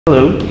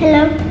Hello.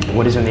 Hello.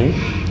 What is your name?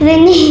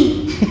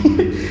 Rennie.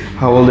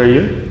 How old are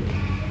you?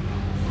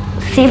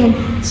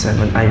 7.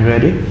 7. Are you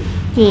ready?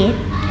 Yeah.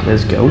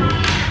 Let's go.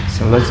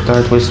 So let's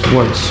start with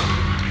words.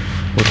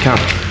 We'll count.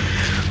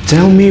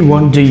 Tell me,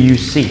 what do you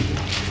see?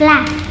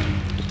 Flag.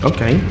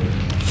 Okay.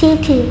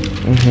 City.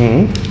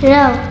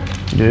 Road.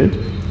 Good.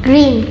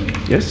 Green.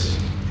 Yes.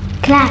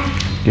 Clap.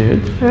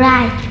 Good.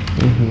 Right.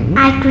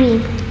 I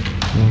green.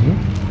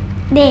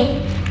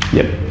 Day.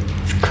 Yep.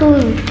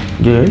 School.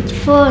 Good.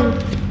 Phone.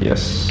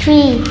 Yes.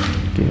 Tree.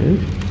 Good.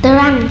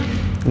 Drum.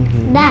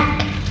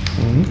 Duck.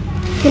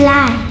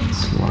 Fly.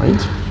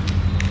 Slide.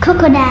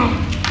 Crocodile.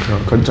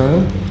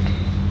 Crocodile.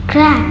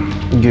 Crab.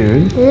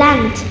 Good.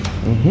 Lunch.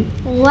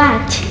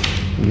 Watch.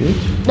 Good.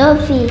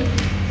 Dolphin.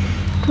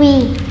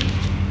 Tree.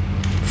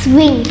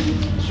 Swing.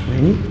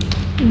 Swing.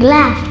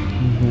 Glass.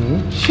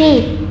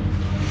 Sheep.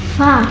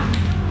 Fall.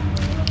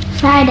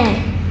 Friday.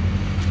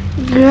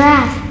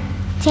 Grass.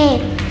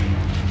 Tape.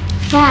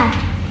 Fast.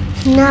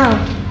 Snow.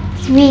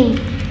 Swing.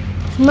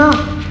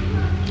 Smoke.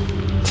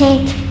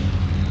 Take.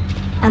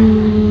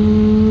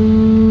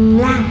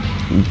 Lamp.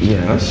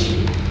 Yes.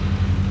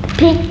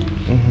 Pick.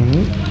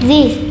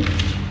 This.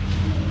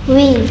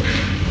 Wing.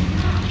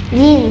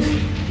 Jeans.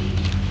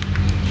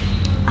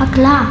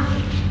 O'clock.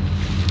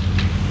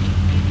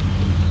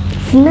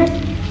 Snake.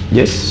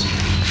 Yes.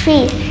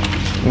 Fish.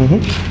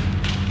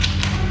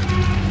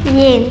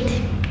 Giant.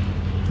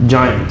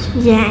 Giant.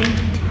 Giant.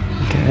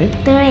 Okay.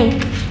 Tree.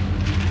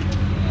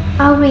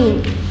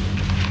 Orange.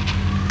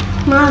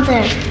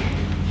 Mother.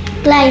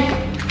 Like.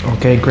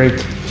 Okay,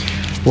 great.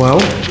 Well,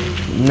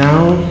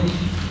 now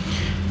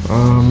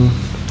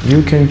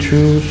you can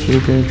choose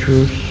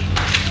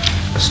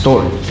a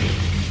story.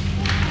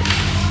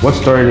 What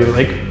story do you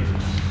like?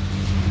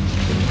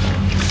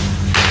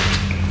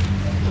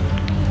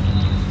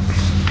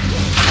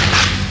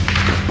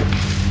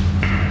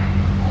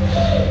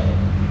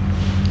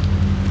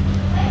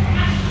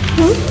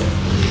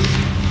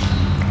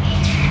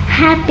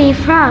 Happy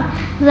Frog.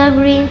 The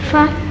green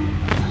frog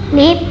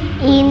lived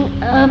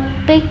in a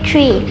big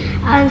tree.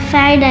 On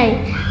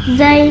Friday,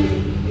 they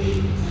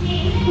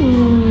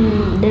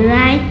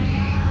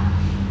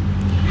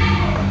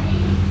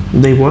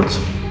They what?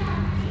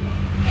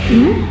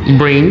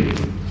 Bring.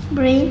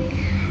 bring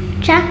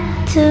Jack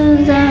to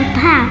the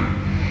park.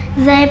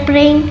 They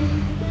bring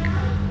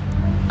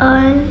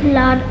a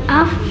lot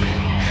of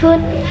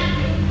food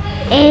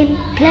and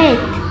plate.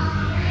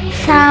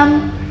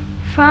 Some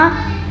frog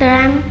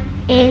drank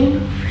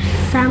and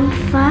some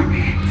frog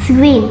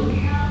swim.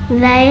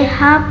 They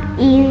hop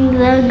in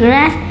the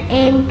grass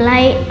and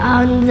play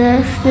on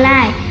the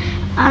slide.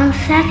 On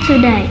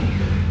Saturday,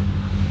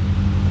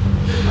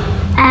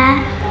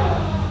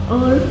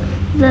 all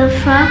the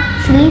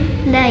frogs sleep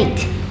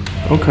late.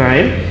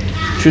 Okay.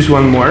 Choose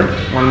one more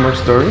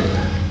story.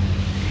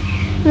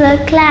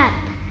 The crab,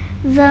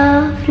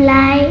 the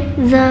fly,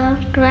 the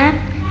crab,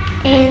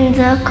 and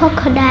the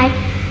crocodile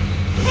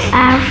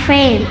are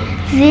friends.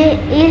 This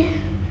is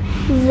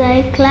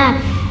the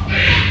crab.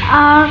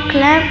 Our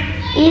crab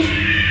is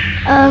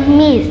a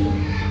mess.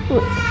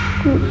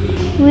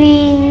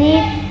 We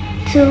need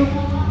to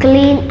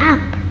clean up.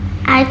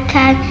 I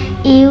can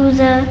use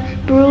the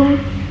broom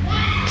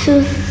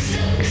to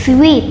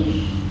sweep.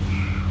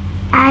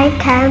 I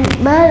can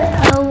burn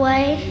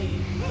away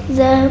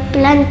the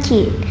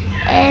blanket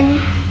and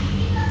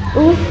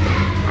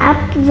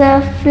up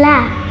the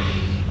flag,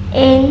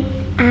 and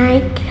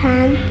I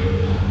can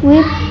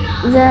whip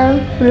the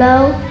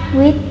floor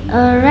with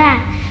a rag.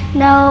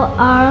 Now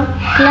our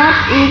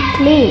clock is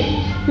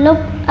clean. Look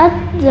at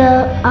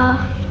the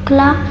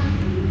clock.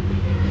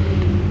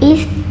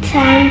 It's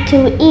time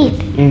to eat.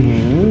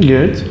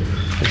 Good.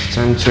 It's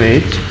time to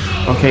eat.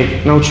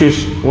 Okay, now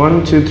choose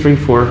 1, 2, 3,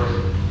 4.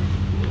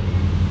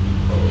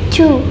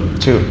 2.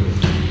 2.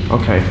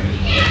 Okay.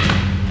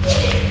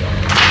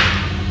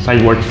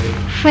 Side word.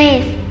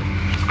 Friends.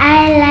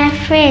 I like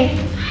friends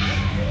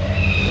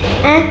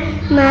at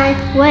my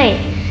way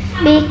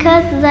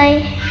because they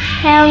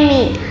help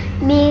me,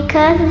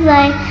 because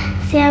they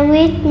share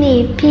with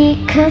me,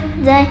 because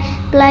they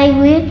play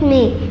with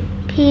me,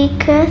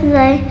 because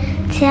they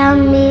tell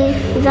me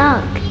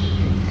jokes.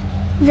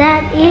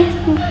 That is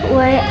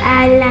why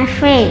I like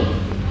friends.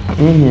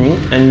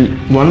 And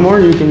one more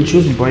you can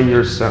choose by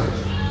yourself.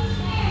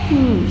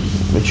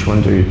 Which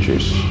one do you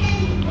choose?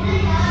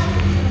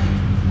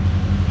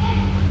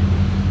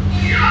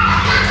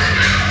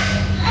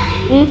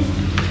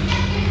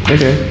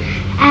 Okay.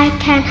 I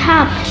can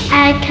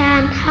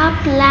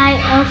hop like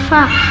a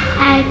frog.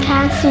 I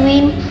can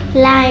swim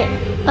like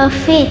a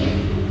fish.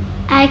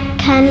 I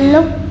can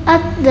look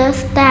at the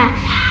stars.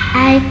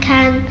 I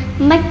can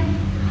make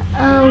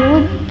a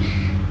wood.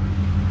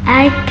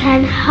 I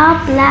can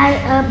hop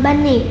like a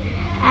bunny.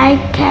 I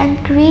can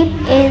creep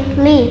and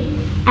leap.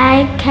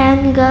 I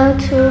can go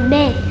to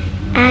bed.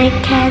 I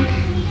can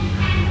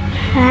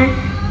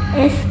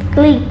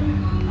sleep.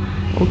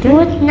 Okay.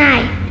 Good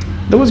night.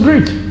 That was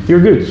great. You're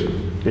good.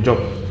 Good job.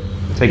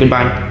 Say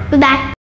goodbye. Goodbye.